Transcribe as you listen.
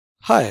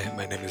Hi,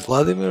 my name is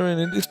Vladimir, and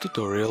in this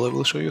tutorial I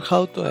will show you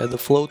how to add a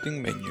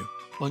floating menu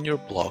on your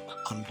blog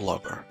on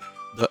Blogger.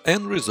 The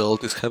end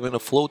result is having a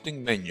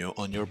floating menu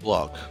on your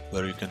blog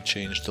where you can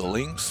change the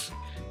links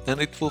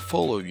and it will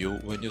follow you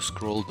when you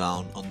scroll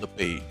down on the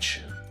page.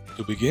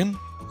 To begin,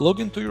 log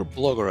into your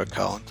Blogger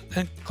account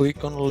and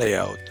click on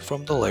Layout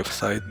from the left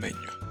side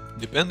menu.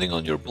 Depending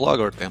on your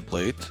Blogger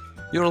template,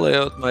 your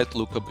layout might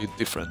look a bit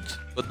different,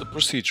 but the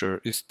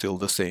procedure is still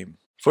the same.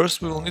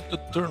 First, we will need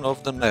to turn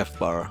off the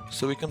navbar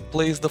so we can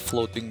place the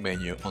floating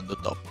menu on the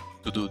top.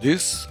 To do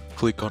this,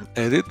 click on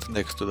Edit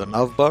next to the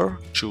navbar,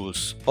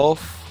 choose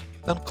Off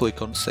and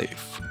click on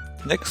Save.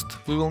 Next,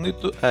 we will need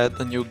to add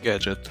a new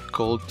gadget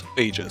called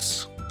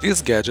Pages.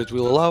 This gadget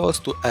will allow us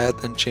to add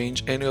and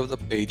change any of the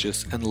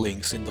pages and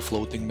links in the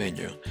floating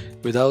menu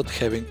without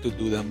having to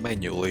do them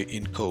manually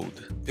in code.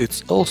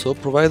 It's also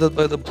provided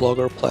by the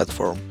Blogger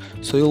platform,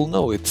 so you'll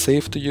know it's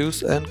safe to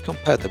use and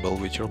compatible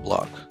with your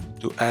blog.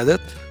 To add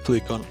it,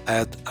 click on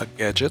Add a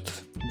Gadget,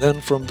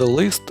 then from the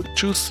list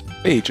choose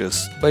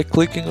Pages by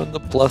clicking on the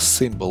plus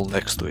symbol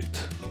next to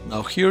it.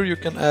 Now here you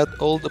can add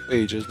all the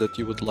pages that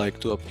you would like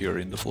to appear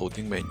in the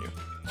floating menu.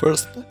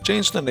 First,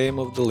 change the name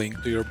of the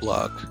link to your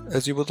blog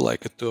as you would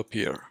like it to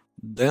appear.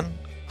 Then,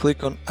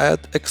 click on Add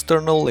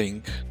External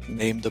Link,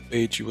 name the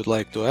page you would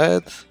like to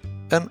add,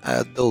 and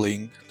add the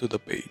link to the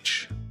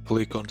page.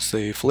 Click on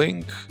Save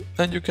Link,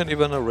 and you can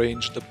even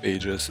arrange the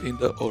pages in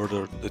the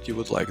order that you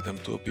would like them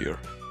to appear.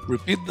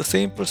 Repeat the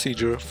same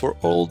procedure for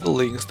all the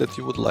links that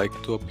you would like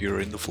to appear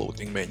in the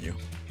floating menu.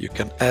 You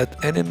can add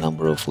any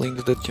number of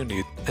links that you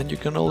need, and you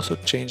can also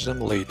change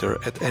them later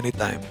at any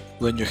time.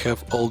 When you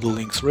have all the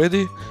links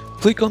ready,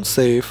 click on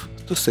Save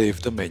to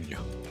save the menu.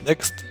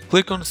 Next,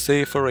 click on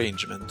Save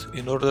Arrangement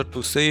in order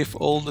to save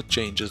all the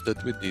changes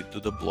that we did to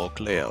the blog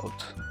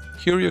layout.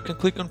 Here you can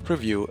click on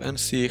Preview and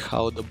see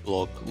how the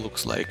blog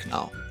looks like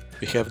now.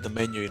 We have the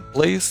menu in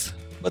place,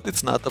 but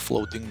it's not a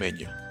floating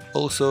menu.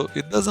 Also,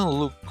 it doesn't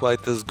look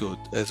quite as good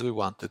as we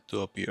want it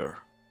to appear.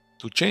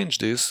 To change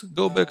this,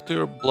 go back to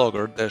your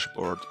Blogger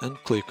dashboard and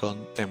click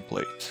on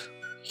Template.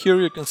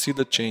 Here you can see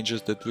the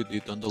changes that we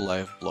did on the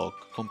live blog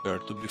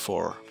compared to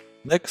before.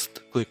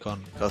 Next, click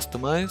on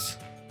Customize,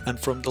 and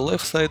from the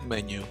left side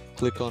menu,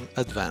 click on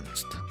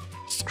Advanced.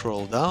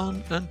 Scroll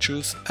down and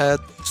choose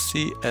Add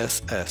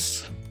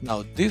CSS.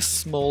 Now this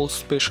small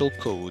special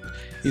code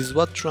is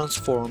what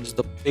transforms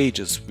the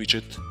Pages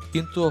widget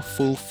into a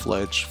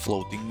full-fledged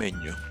floating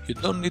menu. You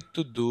don't need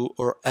to do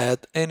or add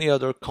any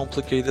other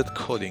complicated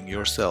coding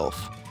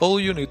yourself. All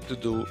you need to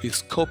do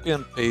is copy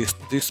and paste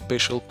this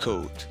special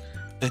code,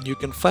 and you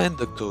can find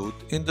the code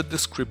in the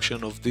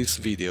description of this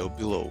video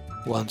below.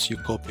 Once you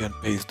copy and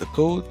paste the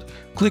code,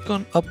 click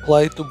on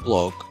Apply to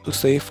Blog to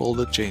save all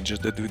the changes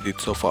that we did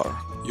so far.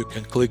 You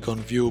can click on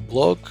View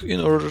Blog in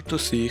order to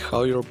see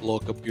how your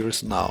blog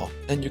appears now,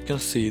 and you can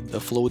see the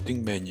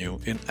floating menu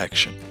in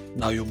action.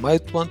 Now you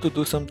might want to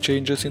do some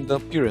changes in the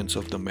appearance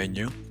of the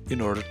menu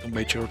in order to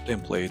match your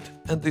template,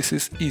 and this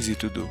is easy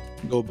to do.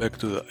 Go back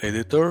to the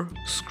editor,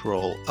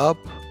 scroll up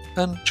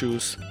and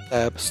choose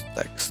Tabs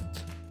Text.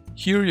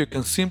 Here you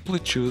can simply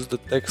choose the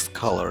text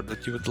color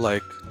that you would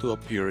like to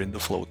appear in the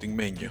floating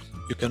menu.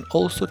 You can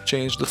also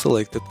change the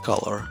selected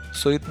color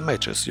so it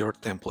matches your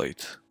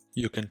template.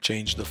 You can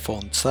change the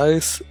font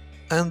size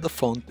and the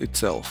font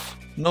itself.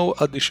 No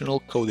additional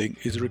coding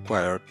is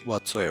required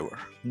whatsoever.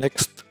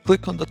 Next,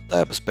 click on the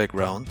tabs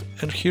background,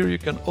 and here you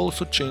can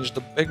also change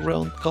the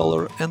background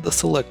color and the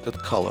selected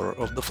color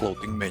of the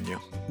floating menu.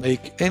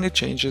 Make any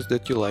changes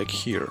that you like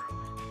here,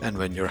 and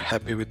when you're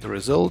happy with the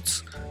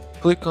results,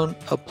 click on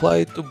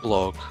Apply to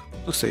Blog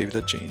to save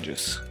the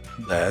changes.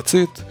 That's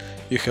it!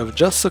 You have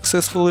just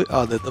successfully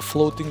added a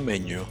floating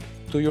menu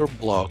to your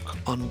blog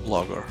on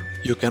Blogger.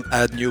 You can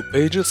add new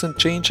pages and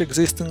change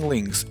existing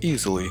links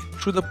easily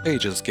through the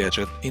Pages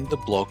gadget in the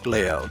blog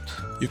layout.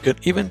 You can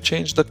even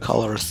change the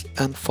colors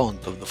and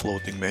font of the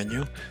floating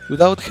menu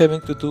without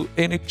having to do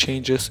any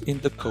changes in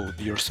the code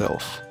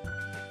yourself.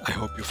 I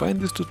hope you find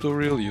this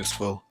tutorial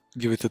useful.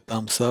 Give it a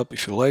thumbs up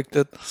if you liked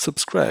it,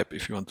 subscribe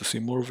if you want to see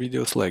more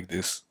videos like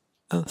this,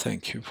 and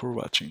thank you for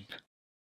watching.